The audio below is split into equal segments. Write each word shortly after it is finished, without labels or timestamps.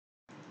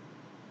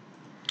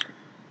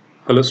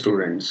Hello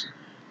students.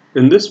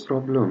 In this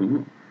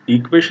problem,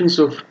 equations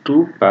of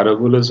two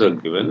parabolas are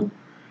given.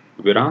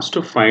 We're asked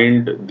to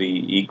find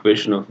the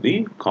equation of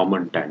the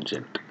common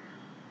tangent.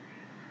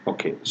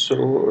 Okay, so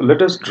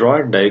let us draw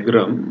a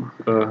diagram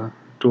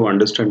to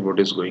understand what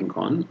is going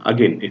on.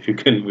 Again, if you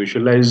can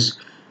visualize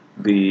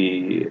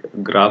the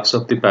graphs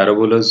of the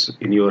parabolas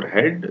in your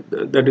head,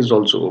 that is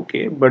also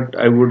okay. But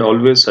I would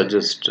always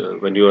suggest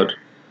when you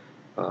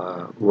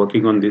are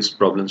working on these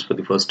problems for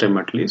the first time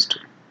at least,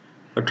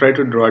 try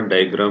to draw a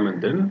diagram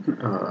and then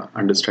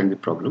understand the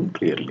problem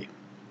clearly.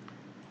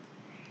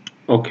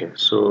 Okay,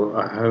 so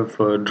I have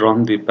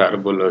drawn the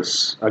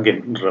parabolas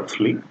again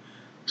roughly.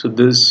 So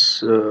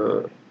this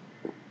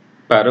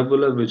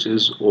parabola which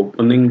is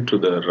opening to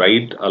the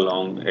right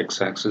along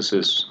x-axis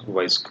is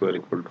y square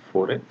equal to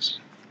 4x,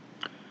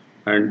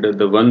 and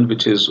the one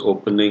which is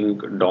opening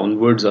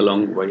downwards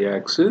along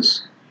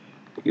y-axis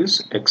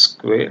is x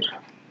square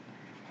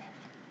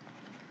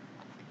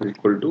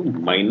equal to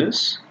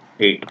minus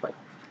 8y.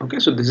 Okay,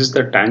 so this is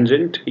the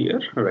tangent here,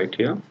 right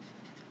here.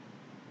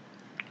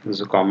 This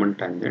is a common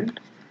tangent.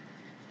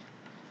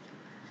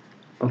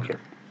 Okay.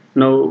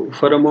 Now,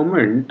 for a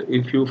moment,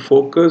 if you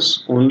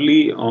focus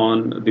only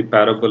on the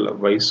parabola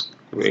y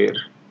square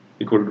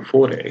equal to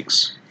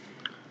 4x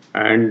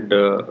and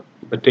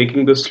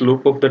taking the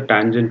slope of the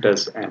tangent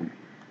as m.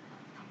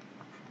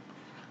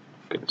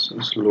 Okay, so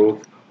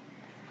slope.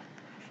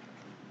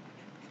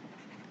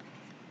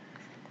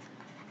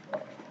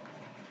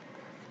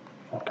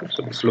 Okay,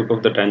 so the slope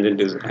of the tangent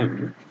is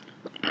m.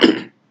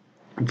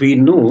 We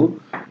know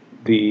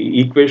the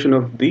equation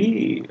of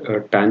the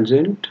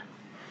tangent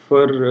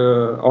for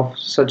of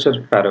such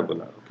a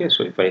parabola. Okay,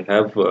 so if I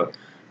have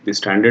the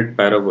standard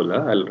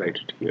parabola, I'll write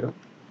it here.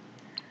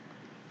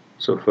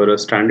 So for a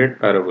standard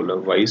parabola,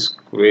 y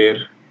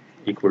square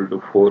equal to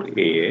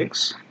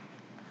 4ax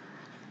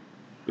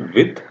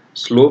with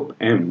slope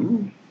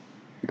m,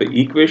 the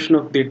equation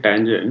of the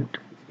tangent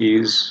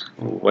is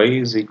y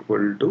is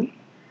equal to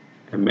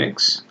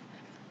mx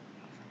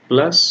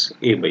plus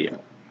a by m.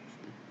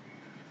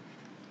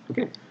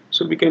 Okay,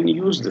 so we can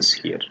use this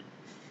here.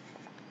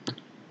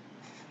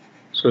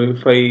 So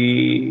if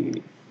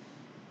I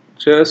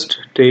just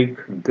take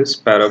this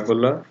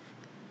parabola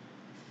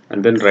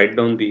and then write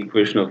down the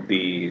equation of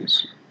the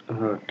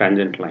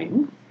tangent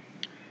line,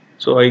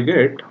 so I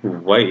get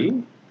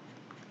y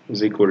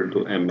is equal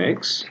to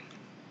mx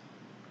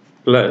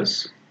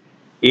plus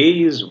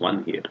a is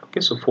 1 here. Okay,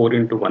 so 4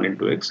 into 1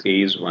 into x,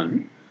 a is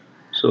 1.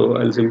 So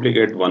I'll simply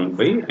get 1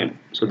 by m.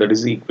 So that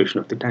is the equation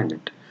of the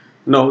tangent.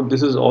 Now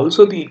this is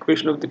also the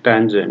equation of the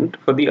tangent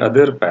for the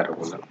other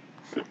parabola.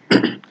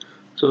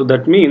 So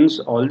that means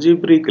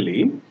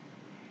algebraically,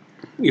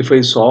 if I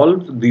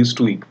solve these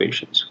two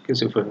equations, okay,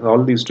 so if I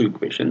solve these two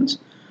equations,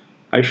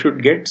 I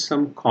should get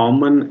some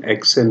common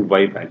x and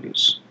y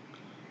values.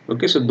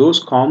 Okay, so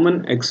those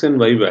common x and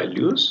y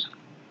values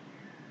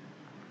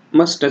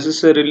must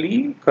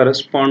necessarily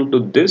correspond to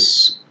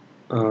this,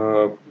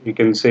 you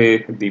can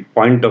say the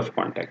point of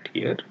contact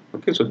here.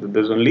 Okay, so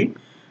there's only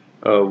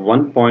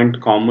one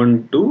point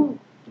common to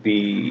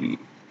the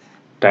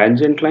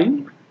tangent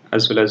line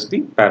as well as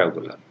the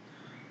parabola.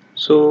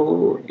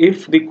 So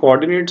if the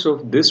coordinates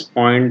of this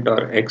point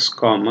are x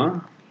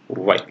comma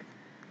y,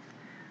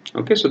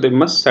 okay, so they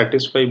must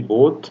satisfy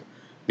both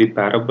the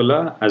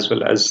parabola as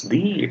well as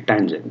the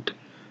tangent.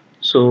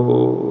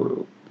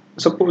 So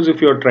suppose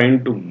if you are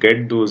trying to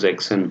get those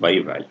x and y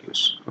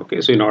values, okay,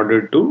 so in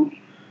order to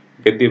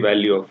get the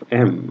value of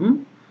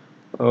m,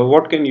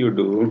 what can you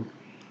do?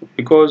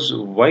 Because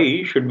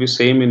y should be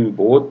same in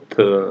both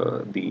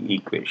the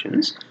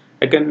equations,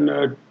 I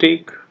can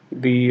take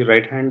the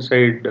right hand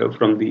side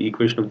from the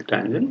equation of the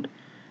tangent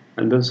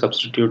and then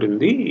substitute in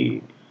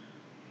the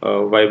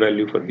y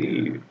value for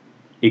the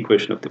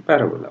equation of the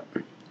parabola.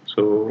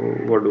 So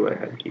what do I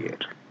have here?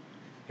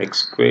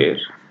 X square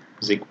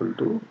is equal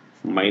to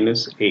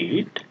minus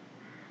 8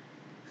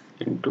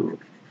 into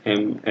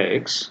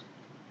mx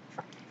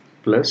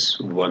plus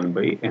 1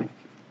 by m.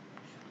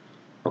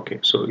 Okay,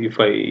 so if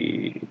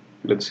I,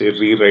 let's say,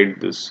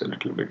 rewrite this a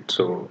little bit,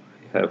 so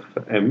I have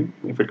m,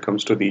 if it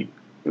comes to the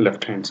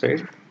left hand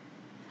side,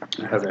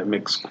 I have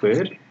mx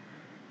square,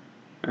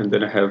 and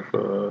then I have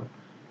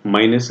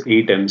minus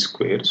 8m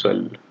square, so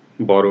I'll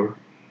borrow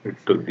it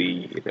to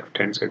the left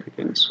hand side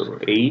again, so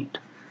 8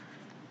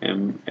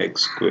 mx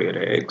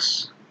square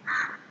x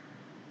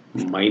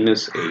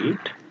minus 8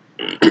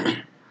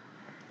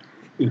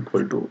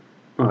 equal to,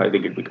 I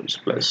think it becomes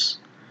plus,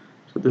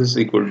 so this is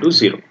equal to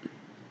 0.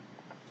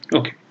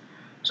 Okay,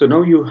 so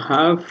now you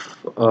have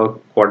a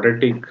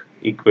quadratic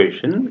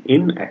equation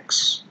in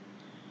x.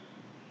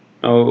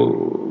 Now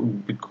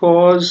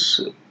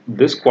because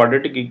this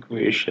quadratic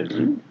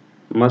equation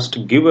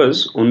must give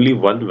us only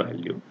one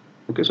value,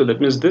 okay, so that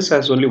means this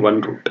has only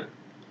one root.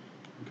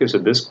 Okay, so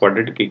this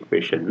quadratic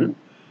equation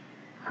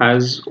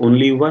has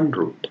only one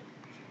root,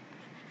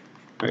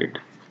 right?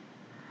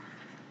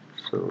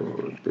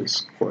 So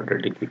this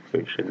quadratic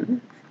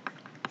equation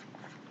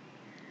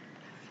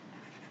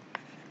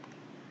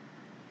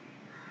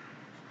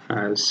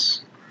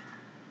has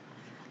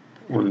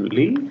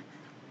only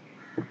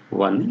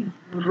one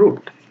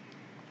root,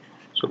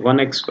 so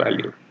 1x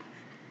value.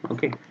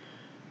 Okay,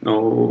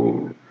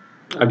 now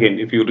again,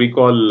 if you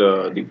recall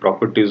the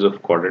properties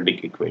of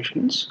quadratic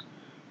equations,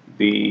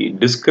 the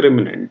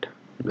discriminant,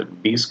 the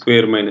b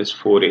square minus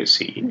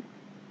 4ac,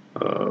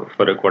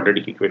 for a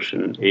quadratic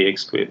equation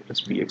ax square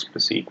plus bx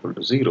plus c equal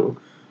to 0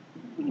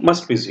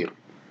 must be 0.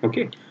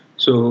 Okay,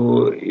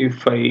 so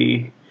if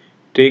I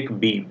take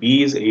b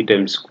is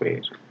 8m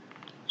square,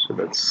 so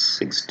that's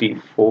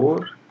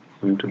 64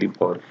 m to the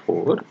power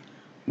 4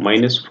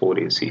 minus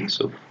 4ac,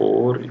 so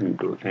 4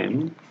 into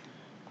m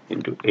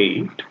into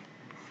 8,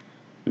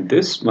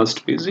 this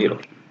must be 0.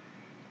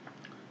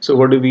 So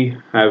what do we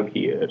have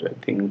here? I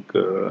think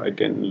I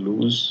can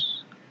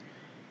lose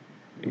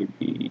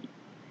maybe,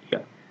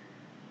 yeah,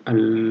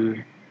 I'll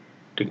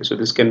take it. So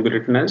this can be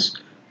written as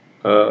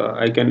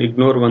I can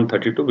ignore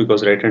 132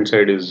 because right hand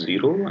side is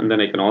 0, and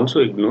then I can also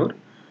ignore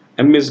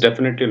m is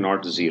definitely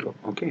not 0.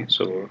 Okay,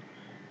 so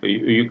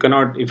you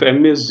cannot, if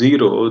m is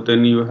 0,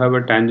 then you have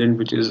a tangent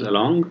which is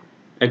along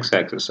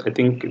x-axis. I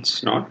think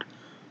it's not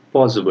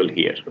possible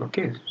here.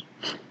 Okay,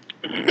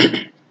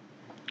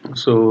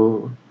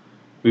 so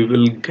we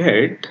will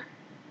get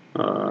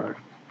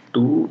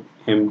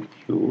 2m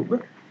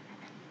cube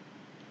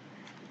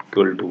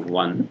equal to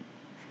 1,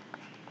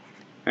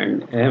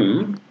 and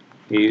m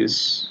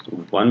is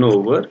 1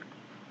 over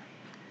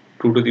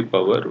 2 to the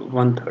power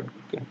 1/3.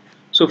 Okay,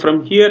 so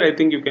from here I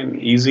think you can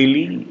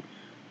easily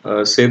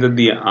say that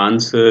the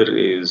answer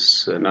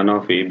is none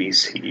of a, b,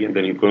 c, and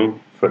then you go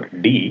for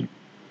d.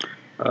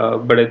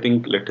 But I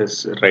think let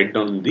us write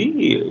down the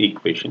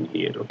equation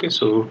here. Okay,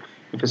 so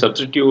if I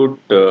substitute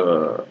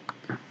the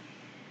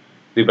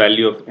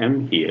value of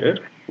m here,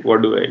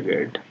 what do I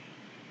get?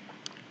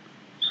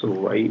 So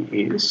y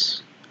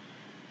is,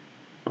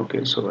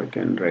 okay, so I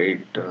can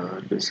write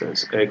this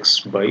as x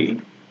by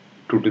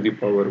 2 to the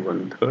power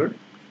 1/3,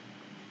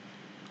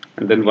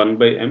 and then 1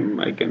 by m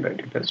I can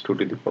write it as 2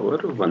 to the power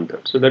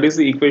 1/3. So that is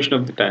the equation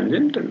of the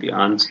tangent, and the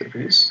answer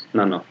is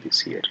none of this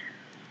here.